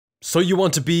So you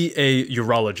want to be a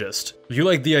urologist. You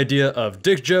like the idea of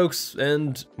dick jokes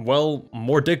and, well,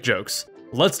 more dick jokes.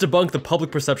 Let's debunk the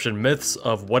public perception myths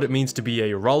of what it means to be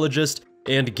a urologist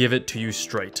and give it to you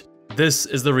straight. This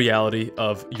is the reality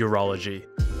of urology.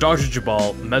 Dr.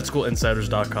 Jabal,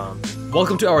 MedSchoolInsiders.com.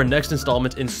 Welcome to our next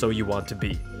installment in So You Want to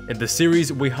Be. In this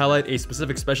series, we highlight a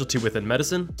specific specialty within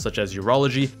medicine, such as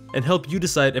urology, and help you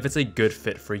decide if it's a good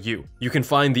fit for you. You can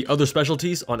find the other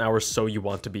specialties on our So You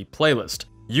Want to Be playlist.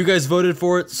 You guys voted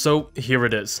for it, so here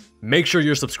it is. Make sure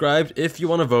you're subscribed if you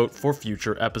want to vote for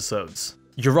future episodes.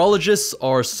 Urologists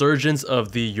are surgeons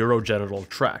of the urogenital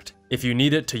tract. If you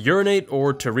need it to urinate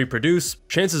or to reproduce,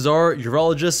 chances are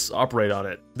urologists operate on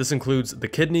it. This includes the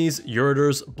kidneys,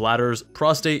 ureters, bladders,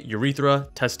 prostate, urethra,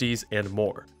 testes, and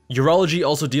more. Urology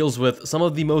also deals with some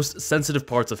of the most sensitive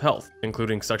parts of health,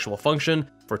 including sexual function,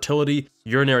 fertility,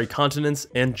 urinary continence,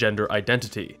 and gender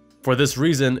identity. For this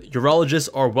reason, urologists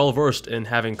are well versed in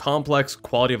having complex,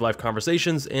 quality-of-life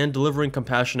conversations and delivering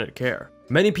compassionate care.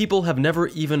 Many people have never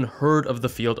even heard of the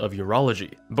field of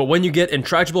urology. But when you get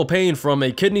intractable pain from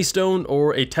a kidney stone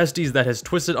or a testes that has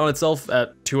twisted on itself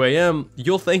at 2 a.m.,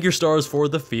 you'll thank your stars for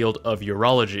the field of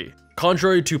urology.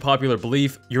 Contrary to popular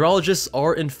belief, urologists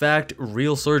are in fact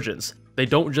real surgeons. They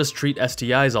don't just treat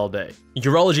STIs all day.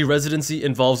 Urology residency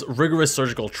involves rigorous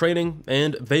surgical training,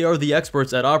 and they are the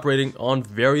experts at operating on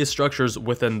various structures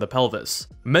within the pelvis.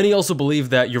 Many also believe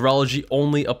that urology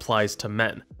only applies to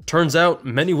men. Turns out,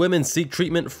 many women seek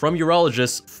treatment from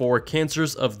urologists for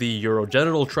cancers of the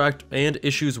urogenital tract and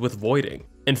issues with voiding.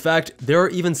 In fact, there are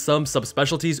even some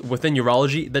subspecialties within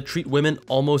urology that treat women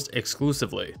almost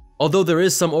exclusively. Although there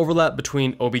is some overlap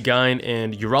between OB-GYN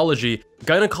and urology,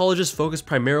 gynecologists focus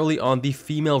primarily on the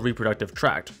female reproductive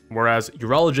tract, whereas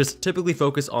urologists typically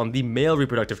focus on the male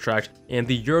reproductive tract and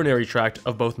the urinary tract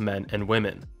of both men and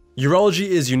women. Urology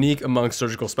is unique among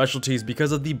surgical specialties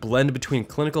because of the blend between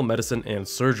clinical medicine and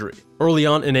surgery. Early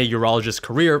on in a urologist's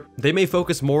career, they may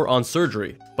focus more on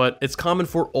surgery, but it's common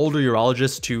for older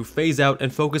urologists to phase out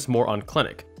and focus more on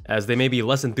clinic, as they may be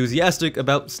less enthusiastic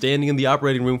about standing in the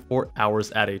operating room for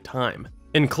hours at a time.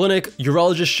 In clinic,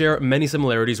 urologists share many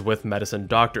similarities with medicine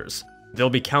doctors. They'll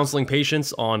be counseling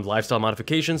patients on lifestyle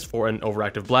modifications for an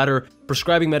overactive bladder,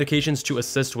 prescribing medications to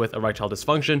assist with erectile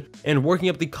dysfunction, and working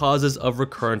up the causes of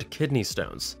recurrent kidney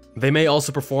stones. They may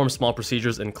also perform small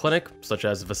procedures in clinic, such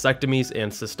as vasectomies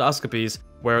and cystoscopies,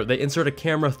 where they insert a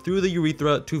camera through the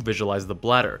urethra to visualize the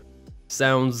bladder.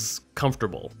 Sounds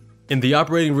comfortable. In the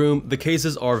operating room, the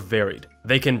cases are varied.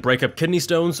 They can break up kidney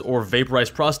stones or vaporize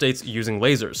prostates using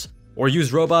lasers, or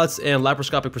use robots and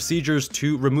laparoscopic procedures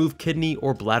to remove kidney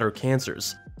or bladder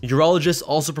cancers. Urologists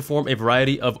also perform a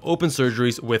variety of open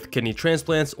surgeries with kidney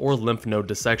transplants or lymph node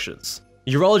dissections.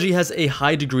 Urology has a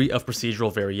high degree of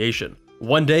procedural variation.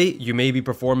 One day, you may be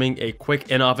performing a quick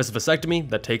in-office vasectomy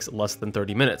that takes less than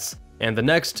 30 minutes, and the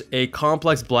next, a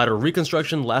complex bladder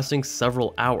reconstruction lasting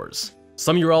several hours.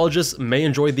 Some urologists may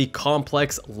enjoy the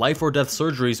complex life-or-death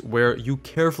surgeries where you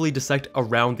carefully dissect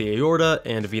around the aorta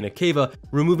and vena cava,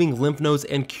 removing lymph nodes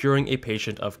and curing a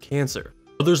patient of cancer.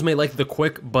 Others may like the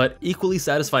quick but equally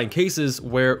satisfying cases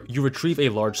where you retrieve a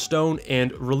large stone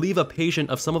and relieve a patient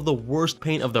of some of the worst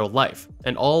pain of their life,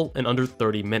 and all in under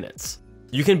 30 minutes.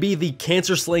 You can be the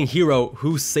cancer-slaying hero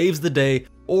who saves the day,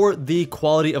 or the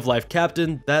quality-of-life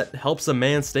captain that helps a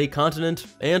man stay continent,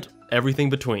 and everything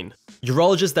between.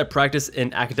 Urologists that practice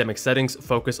in academic settings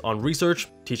focus on research,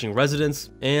 teaching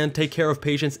residents, and take care of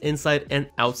patients inside and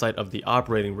outside of the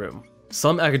operating room.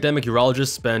 Some academic urologists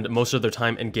spend most of their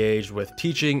time engaged with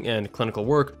teaching and clinical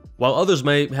work, while others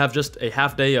may have just a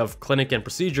half day of clinic and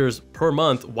procedures per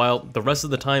month, while the rest of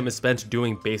the time is spent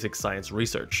doing basic science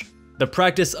research. The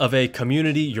practice of a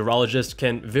community urologist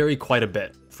can vary quite a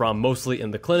bit, from mostly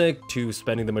in the clinic to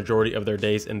spending the majority of their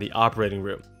days in the operating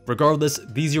room. Regardless,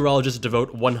 these urologists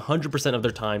devote 100% of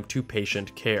their time to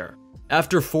patient care.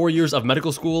 After 4 years of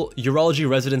medical school, urology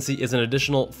residency is an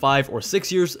additional 5 or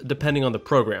 6 years depending on the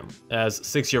program, as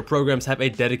 6-year programs have a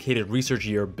dedicated research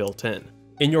year built in.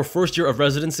 In your first year of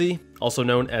residency, also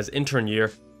known as intern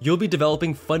year, you'll be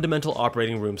developing fundamental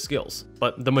operating room skills,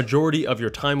 but the majority of your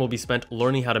time will be spent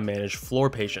learning how to manage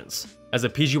floor patients. As a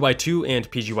PGY2 and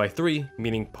PGY3,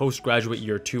 meaning postgraduate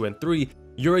year 2 and 3,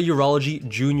 you're a urology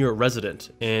junior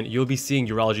resident, and you'll be seeing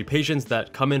urology patients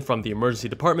that come in from the emergency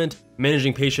department,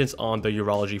 managing patients on the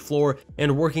urology floor,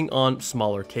 and working on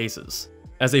smaller cases.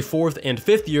 As a 4th and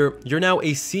 5th year, you're now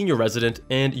a senior resident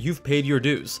and you've paid your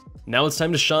dues. Now it's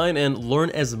time to shine and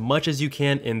learn as much as you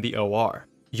can in the OR.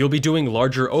 You'll be doing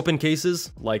larger open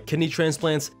cases, like kidney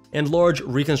transplants, and large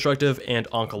reconstructive and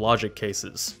oncologic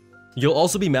cases. You'll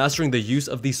also be mastering the use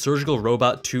of the surgical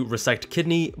robot to resect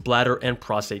kidney, bladder, and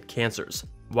prostate cancers.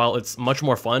 While it's much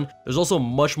more fun, there's also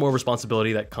much more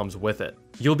responsibility that comes with it.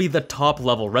 You'll be the top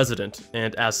level resident,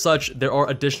 and as such, there are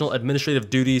additional administrative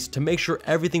duties to make sure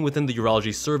everything within the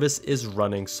urology service is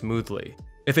running smoothly.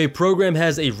 If a program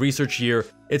has a research year,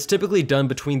 it's typically done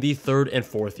between the 3rd and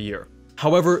 4th year.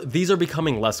 However, these are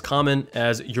becoming less common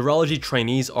as urology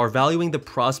trainees are valuing the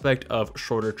prospect of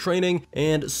shorter training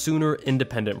and sooner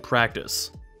independent practice.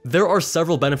 There are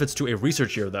several benefits to a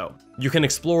research year though. You can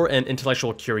explore an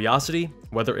intellectual curiosity,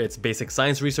 whether it's basic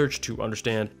science research to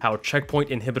understand how checkpoint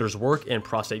inhibitors work in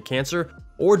prostate cancer,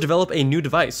 or develop a new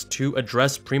device to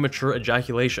address premature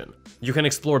ejaculation. You can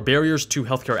explore barriers to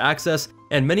healthcare access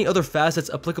and many other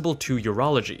facets applicable to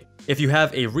urology. If you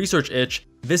have a research itch,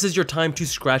 this is your time to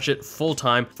scratch it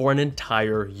full-time for an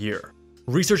entire year.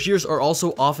 Research years are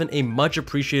also often a much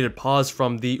appreciated pause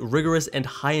from the rigorous and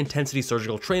high-intensity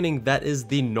surgical training that is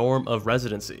the norm of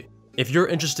residency. If you're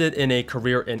interested in a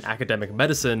career in academic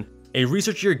medicine, a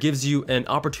research year gives you an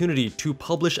opportunity to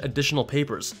publish additional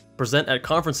papers, present at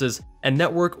conferences, and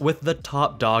network with the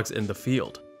top dogs in the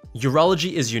field.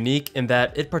 Urology is unique in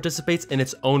that it participates in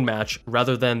its own match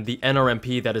rather than the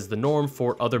NRMP that is the norm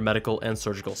for other medical and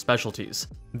surgical specialties.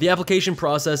 The application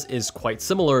process is quite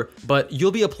similar, but you'll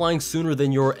be applying sooner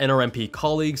than your NRMP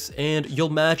colleagues, and you'll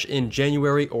match in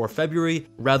January or February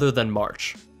rather than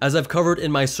March. As I've covered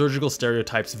in my surgical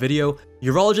stereotypes video,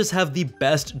 urologists have the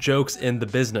best jokes in the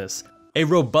business. A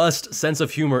robust sense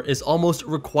of humor is almost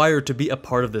required to be a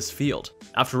part of this field.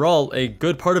 After all, a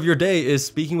good part of your day is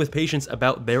speaking with patients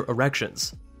about their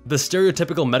erections. The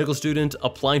stereotypical medical student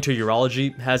applying to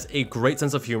urology has a great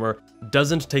sense of humor,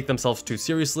 doesn't take themselves too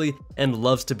seriously, and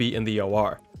loves to be in the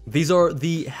OR. These are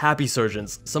the happy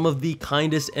surgeons, some of the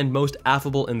kindest and most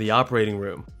affable in the operating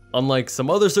room. Unlike some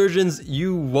other surgeons,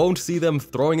 you won't see them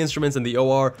throwing instruments in the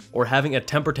OR or having a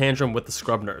temper tantrum with the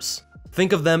scrub nurse.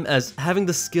 Think of them as having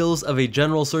the skills of a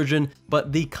general surgeon,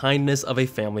 but the kindness of a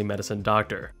family medicine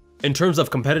doctor. In terms of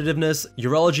competitiveness,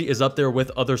 urology is up there with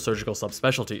other surgical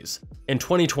subspecialties. In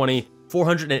 2020,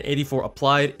 484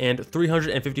 applied and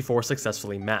 354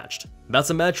 successfully matched. That's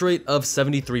a match rate of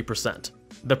 73%.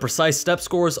 The precise step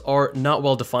scores are not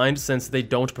well defined since they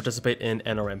don't participate in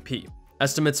NRMP.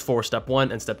 Estimates for Step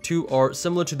 1 and Step 2 are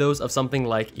similar to those of something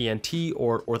like ENT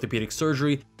or orthopedic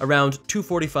surgery, around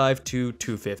 245 to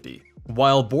 250.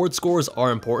 While board scores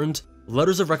are important,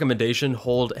 letters of recommendation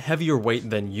hold heavier weight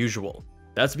than usual.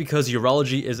 That's because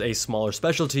urology is a smaller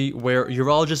specialty where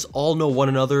urologists all know one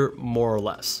another more or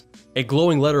less. A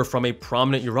glowing letter from a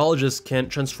prominent urologist can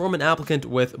transform an applicant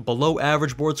with below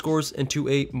average board scores into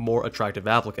a more attractive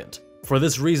applicant. For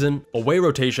this reason, away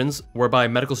rotations, whereby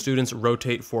medical students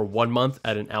rotate for 1 month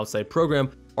at an outside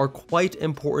program, are quite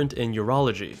important in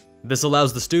urology. This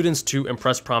allows the students to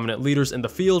impress prominent leaders in the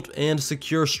field and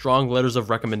secure strong letters of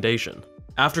recommendation.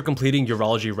 After completing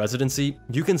urology residency,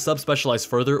 you can subspecialize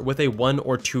further with a 1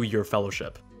 or 2 year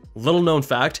fellowship. Little known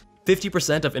fact,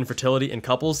 50% of infertility in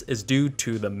couples is due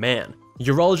to the man.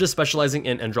 Urologists specializing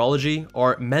in andrology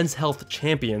are men's health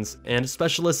champions and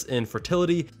specialists in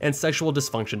fertility and sexual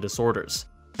dysfunction disorders.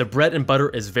 The bread and butter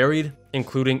is varied,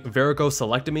 including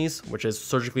varicocelectomies, which is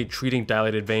surgically treating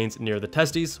dilated veins near the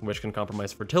testes, which can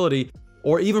compromise fertility,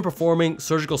 or even performing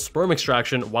surgical sperm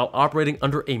extraction while operating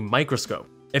under a microscope.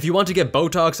 If you want to get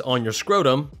Botox on your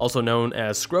scrotum, also known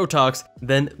as scrotox,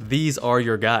 then these are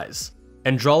your guys.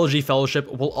 Andrology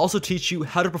Fellowship will also teach you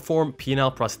how to perform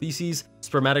penile prostheses,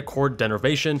 spermatic cord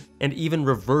denervation, and even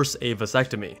reverse a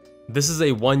vasectomy. This is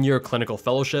a 1-year clinical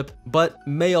fellowship, but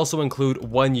may also include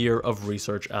 1 year of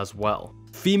research as well.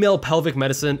 Female Pelvic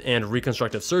Medicine and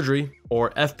Reconstructive Surgery, or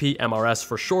FPMRS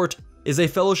for short, is a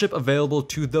fellowship available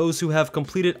to those who have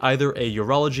completed either a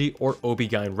urology or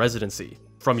OB-GYN residency.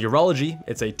 From urology,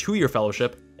 it's a 2-year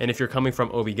fellowship, and if you're coming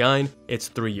from OB-GYN, it's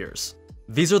 3 years.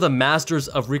 These are the masters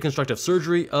of reconstructive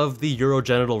surgery of the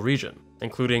urogenital region,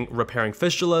 including repairing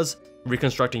fistulas,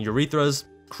 reconstructing urethras,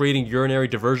 creating urinary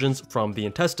diversions from the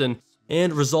intestine,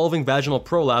 and resolving vaginal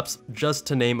prolapse, just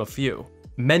to name a few.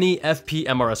 Many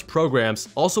FPMRS programs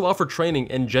also offer training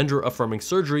in gender-affirming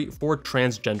surgery for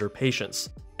transgender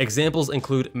patients. Examples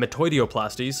include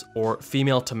metoidioplasties, or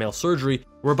female-to-male surgery,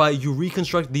 whereby you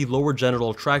reconstruct the lower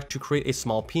genital tract to create a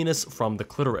small penis from the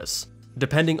clitoris.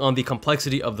 Depending on the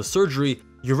complexity of the surgery,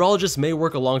 urologists may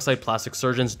work alongside plastic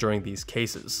surgeons during these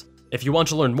cases. If you want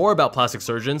to learn more about plastic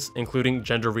surgeons, including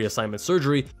gender reassignment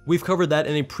surgery, we've covered that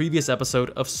in a previous episode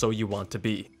of So You Want to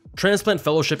Be. Transplant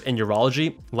Fellowship in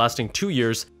Urology, lasting 2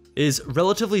 years, is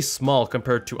relatively small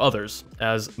compared to others,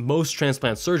 as most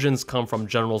transplant surgeons come from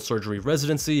general surgery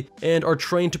residency and are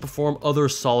trained to perform other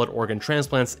solid organ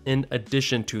transplants in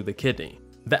addition to the kidney.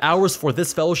 The hours for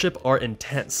this fellowship are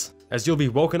intense, as you'll be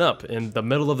woken up in the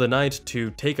middle of the night to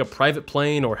take a private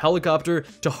plane or helicopter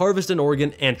to harvest an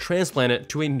organ and transplant it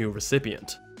to a new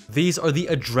recipient. These are the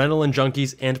adrenaline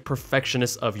junkies and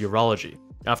perfectionists of urology.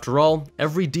 After all,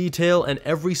 every detail and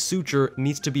every suture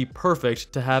needs to be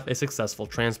perfect to have a successful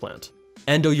transplant.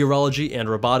 Endourology and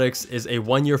robotics is a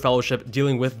one-year fellowship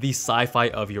dealing with the sci-fi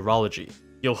of urology.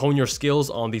 You'll hone your skills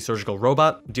on the surgical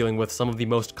robot, dealing with some of the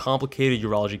most complicated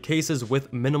urology cases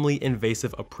with minimally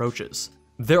invasive approaches.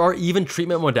 There are even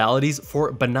treatment modalities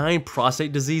for benign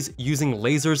prostate disease using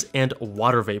lasers and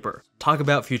water vapor. Talk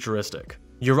about futuristic.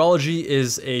 Urology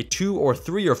is a 2 or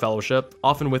 3 year fellowship,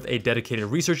 often with a dedicated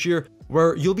research year,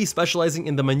 where you'll be specializing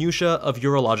in the minutiae of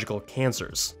urological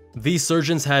cancers. These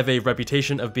surgeons have a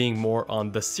reputation of being more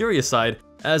on the serious side,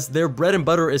 as their bread and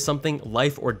butter is something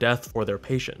life or death for their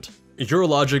patient.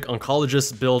 Urologic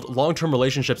oncologists build long-term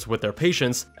relationships with their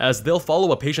patients, as they'll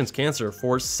follow a patient's cancer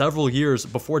for several years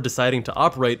before deciding to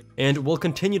operate, and will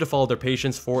continue to follow their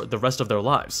patients for the rest of their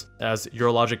lives, as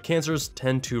urologic cancers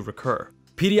tend to recur.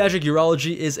 Pediatric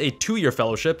urology is a 2-year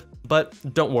fellowship, but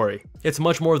don't worry, it's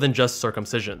much more than just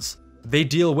circumcisions. They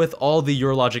deal with all the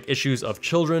urologic issues of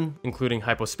children, including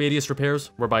hypospadias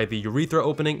repairs, whereby the urethra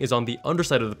opening is on the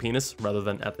underside of the penis rather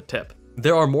than at the tip.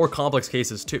 There are more complex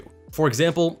cases too. For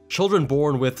example, children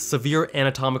born with severe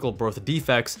anatomical birth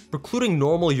defects precluding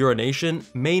normal urination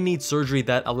may need surgery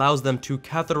that allows them to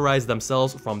catheterize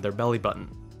themselves from their belly button.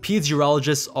 Peds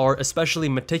urologists are especially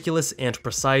meticulous and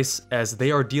precise, as they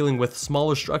are dealing with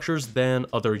smaller structures than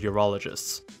other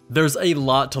urologists. There's a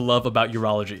lot to love about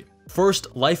urology.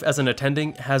 First, life as an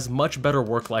attending has much better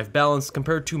work-life balance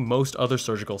compared to most other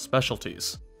surgical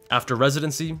specialties. After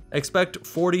residency, expect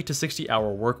 40 to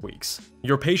 60-hour work weeks.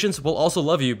 Your patients will also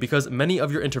love you because many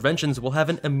of your interventions will have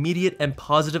an immediate and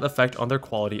positive effect on their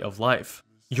quality of life.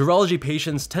 Urology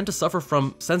patients tend to suffer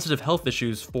from sensitive health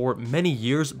issues for many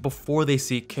years before they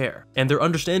seek care, and they're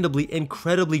understandably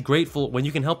incredibly grateful when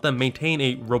you can help them maintain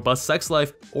a robust sex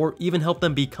life or even help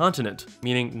them be continent,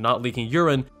 meaning not leaking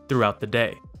urine, throughout the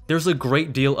day. There's a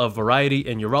great deal of variety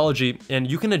in urology, and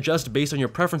you can adjust based on your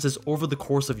preferences over the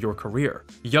course of your career.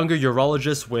 Younger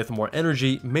urologists with more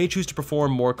energy may choose to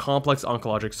perform more complex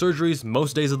oncologic surgeries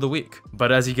most days of the week.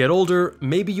 But as you get older,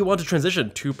 maybe you want to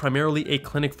transition to primarily a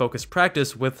clinic-focused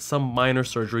practice with some minor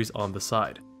surgeries on the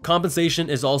side. Compensation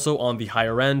is also on the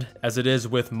higher end, as it is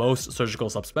with most surgical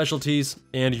subspecialties,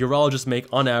 and urologists make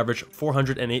on average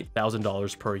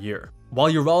 $408,000 per year. While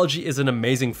urology is an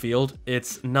amazing field,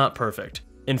 it's not perfect.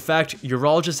 In fact,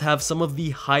 urologists have some of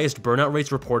the highest burnout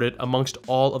rates reported amongst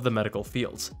all of the medical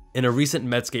fields. In a recent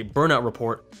Medscape burnout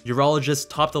report, urologists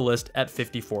topped the list at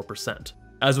 54%.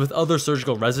 As with other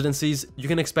surgical residencies, you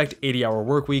can expect 80-hour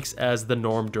work weeks as the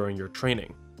norm during your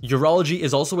training. Urology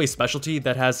is also a specialty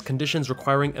that has conditions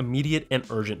requiring immediate and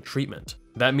urgent treatment.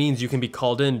 That means you can be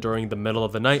called in during the middle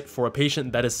of the night for a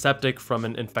patient that is septic from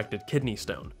an infected kidney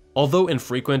stone. Although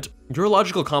infrequent,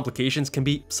 urological complications can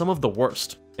be some of the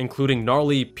worst, including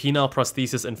gnarly penile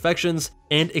prosthesis infections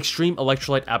and extreme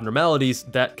electrolyte abnormalities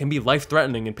that can be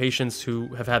life-threatening in patients who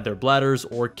have had their bladders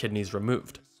or kidneys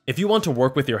removed. If you want to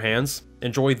work with your hands,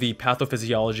 enjoy the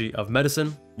pathophysiology of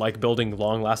medicine, like building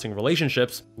long-lasting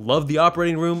relationships, love the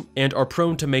operating room, and are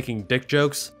prone to making dick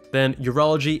jokes, then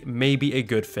urology may be a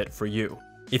good fit for you.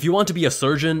 If you want to be a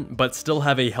surgeon but still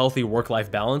have a healthy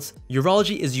work-life balance,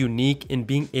 urology is unique in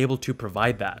being able to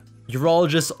provide that.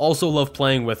 Urologists also love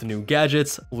playing with new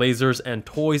gadgets, lasers, and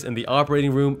toys in the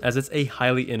operating room, as it's a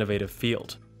highly innovative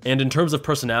field. And in terms of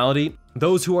personality,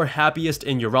 those who are happiest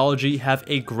in urology have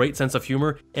a great sense of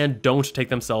humor and don't take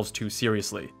themselves too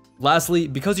seriously. Lastly,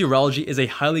 because urology is a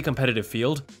highly competitive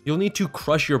field, you'll need to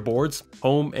crush your boards,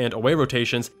 home and away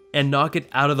rotations, and knock it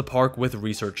out of the park with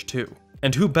research too.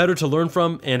 And who better to learn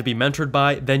from and be mentored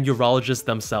by than urologists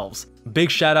themselves? Big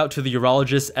shout out to the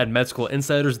urologists at Med School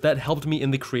Insiders that helped me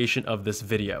in the creation of this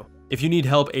video. If you need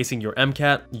help acing your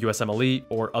MCAT, USMLE,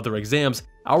 or other exams,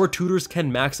 our tutors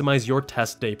can maximize your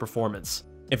test day performance.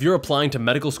 If you're applying to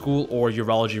medical school or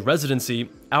urology residency,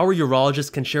 our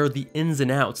urologists can share the ins and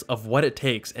outs of what it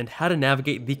takes and how to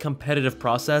navigate the competitive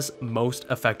process most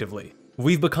effectively.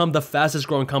 We've become the fastest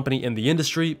growing company in the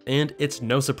industry, and it's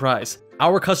no surprise.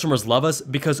 Our customers love us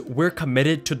because we're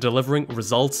committed to delivering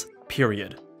results,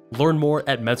 period. Learn more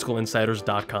at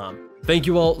medschoolinsiders.com. Thank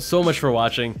you all so much for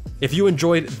watching. If you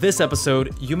enjoyed this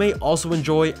episode, you may also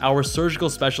enjoy our surgical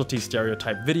specialty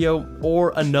stereotype video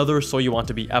or another So You Want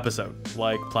to Be episode,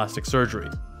 like plastic surgery.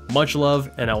 Much love,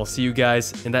 and I will see you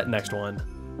guys in that next one.